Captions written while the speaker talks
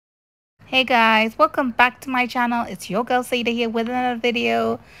Hey guys, welcome back to my channel. It's your girl Saida here with another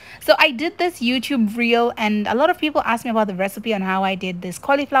video. So I did this YouTube reel and a lot of people asked me about the recipe on how I did this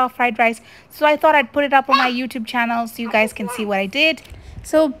cauliflower fried rice. So I thought I'd put it up on my YouTube channel so you guys can see what I did.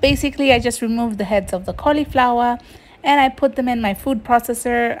 So basically I just removed the heads of the cauliflower and I put them in my food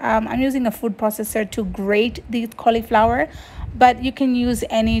processor. I'm using a food processor to grate the cauliflower, but you can use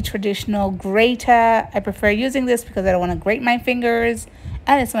any traditional grater. I prefer using this because I don't want to grate my fingers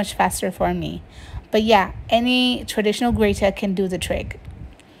and it's much faster for me. But yeah, any traditional grater can do the trick.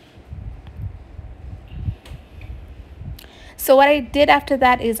 So what I did after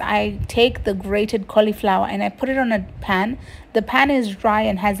that is I take the grated cauliflower and I put it on a pan. The pan is dry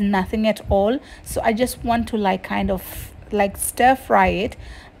and has nothing at all, so I just want to kind of stir fry it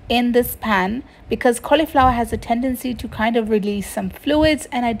in this pan because cauliflower has a tendency to kind of release some fluids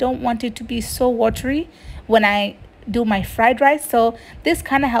and I don't want it to be so watery when I do my fried rice. So this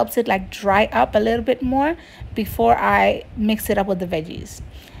kind of helps it dry up a little bit more before I mix it up with the veggies.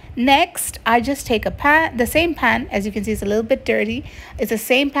 Next, I just take a pan, the same pan, as you can see it's a little bit dirty. It's the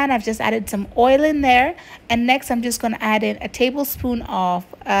same pan. I've just added some oil in there, and next I'm just going to add in a tablespoon of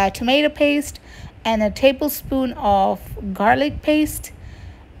tomato paste and a tablespoon of garlic paste,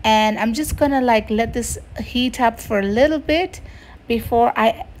 and I'm just gonna let this heat up for a little bit before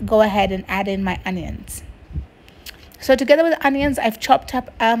I go ahead and add in my onions. So together with the onions, I've chopped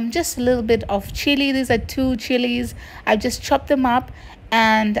up just a little bit of chili. These are 2 chilies. I've just chopped them up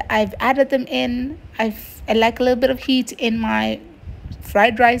and I've added them in. I like a little bit of heat in my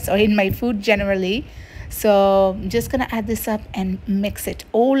fried rice or in my food generally. So I'm just going to add this up and mix it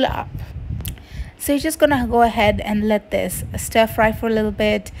all up. So you're just going to go ahead and let this stir fry for a little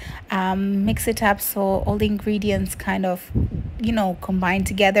bit, mix it up so all the ingredients kind of, combine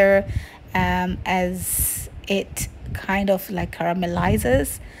together as it kind of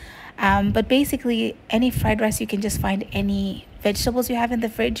caramelizes. But basically any fried rice, you can just find any vegetables you have in the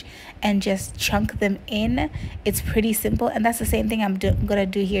fridge and just chunk them in. It's pretty simple, and that's the same thing I'm gonna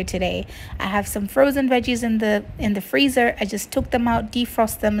do here today. I have some frozen veggies in the freezer. I just took them out,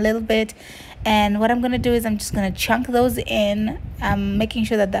 defrost them a little bit, and what I'm gonna do is I'm just gonna chunk those in. I'm making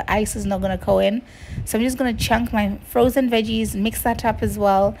sure that the ice is not gonna go in, so I'm just gonna chunk my frozen veggies, mix that up as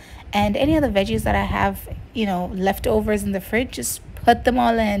well, and any other veggies that I have leftovers in the fridge, just put them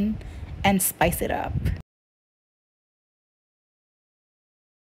all in and spice it up.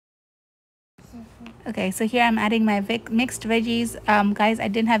 Okay, so here I'm adding my mixed veggies. Guys, I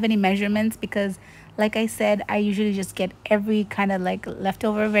didn't have any measurements because like I said, I usually just get every kind of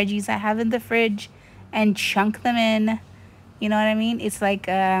leftover veggies I have in the fridge and chunk them in. You know what I mean? It's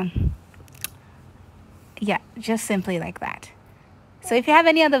yeah, just simply like that. So if you have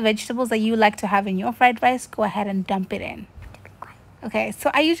any other vegetables that you like to have in your fried rice, go ahead and dump it in. Okay, so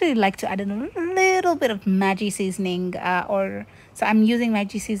I usually like to add in a little bit of Maggi seasoning, so I'm using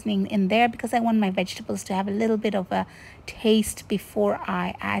Maggi seasoning in there because I want my vegetables to have a little bit of a taste before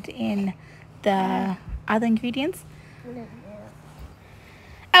I add in the other ingredients.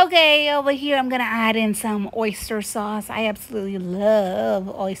 Okay, over here I'm gonna add in some oyster sauce. I absolutely love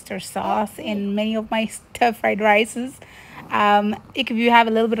oyster sauce in many of my stir-fried rices. If you have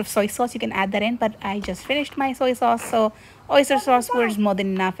a little bit of soy sauce, you can add that in, but I just finished my soy sauce, so oyster sauce was more than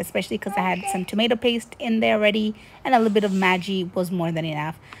enough, especially because I had some tomato paste in there already and a little bit of Maggi was more than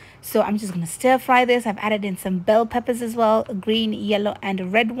enough. So I'm just going to stir fry this. I've added in some bell peppers as well, a green, yellow, and a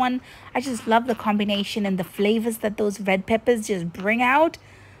red one. I just love the combination and the flavors that those red peppers just bring out.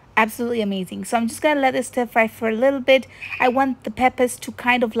 Absolutely amazing. So I'm just going to let this stir fry for a little bit. I want the peppers to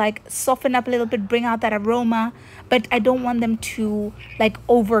kind of soften up a little bit, bring out that aroma, but I don't want them to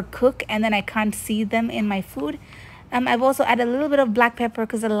overcook and then I can't see them in my food. I've also added a little bit of black pepper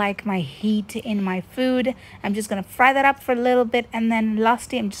because I like my heat in my food. I'm just going to fry that up for a little bit, and then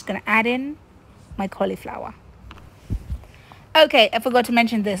lastly I'm just going to add in my cauliflower. Okay, I forgot to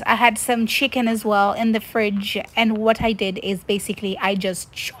mention this. I had some chicken as well in the fridge, and what I did is basically I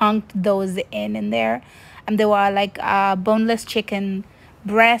just chunked those in there. They were boneless chicken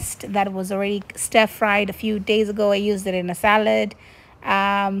breast that was already stir fried a few days ago. I used it in a salad.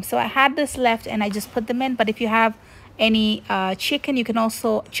 So I had this left and I just put them in, but if you have any chicken, you can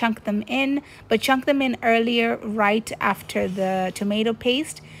also chunk them in, but chunk them in earlier, right after the tomato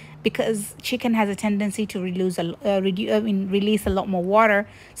paste, because chicken has a tendency to release a lot more water.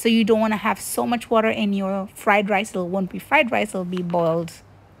 So you don't want to have so much water in your fried rice. It won't be fried rice, it'll be boiled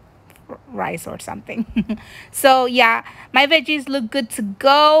rice or something. So yeah, my veggies look good to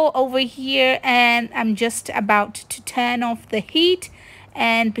go over here, and I'm just about to turn off the heat.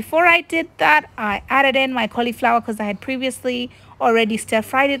 And before I did that, I added in my cauliflower because I had previously already stir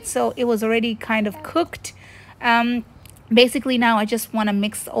fried it, so it was already kind of cooked. Basically now I just want to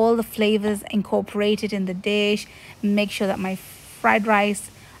mix all the flavors, incorporate it in the dish, make sure that my fried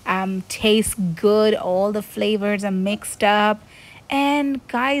rice tastes good, all the flavors are mixed up. And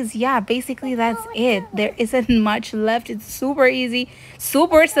guys, yeah, basically that's it. There isn't much left. It's super easy,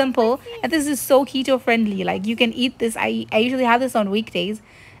 super simple, and this is so keto friendly. Like you can eat this. I usually have this on weekdays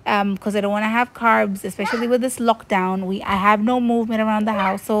because I don't want to have carbs, especially with this lockdown. I have no movement around the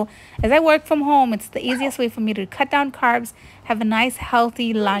house, so as I work from home, it's the easiest way for me to cut down carbs, have a nice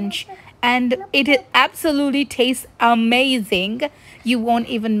healthy lunch, and it absolutely tastes amazing. You won't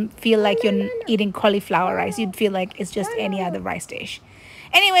even feel like you're eating cauliflower rice. You'd feel like it's just any other rice dish.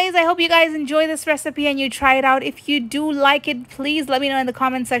 Anyways, I hope you guys enjoy this recipe and you try it out. If you do like it, please let me know in the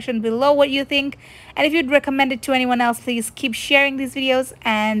comment section below what you think. And if you'd recommend it to anyone else, please keep sharing these videos.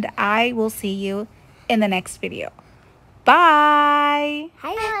 And I will see you in the next video. Bye!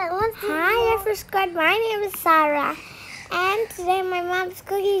 Hi, everyone. My name is Sarah. And today my mom's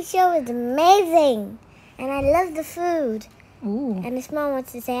cooking show is amazing. And I love the food. Ooh. And this mom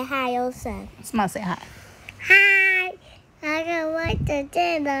wants to say hi also. Smile, say hi. Hi. I can wait to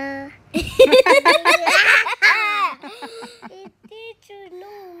dinner.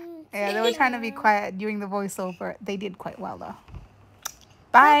 Yeah, they were trying to be quiet during the voiceover. They did quite well though.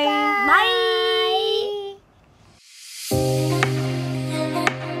 Bye. Bye.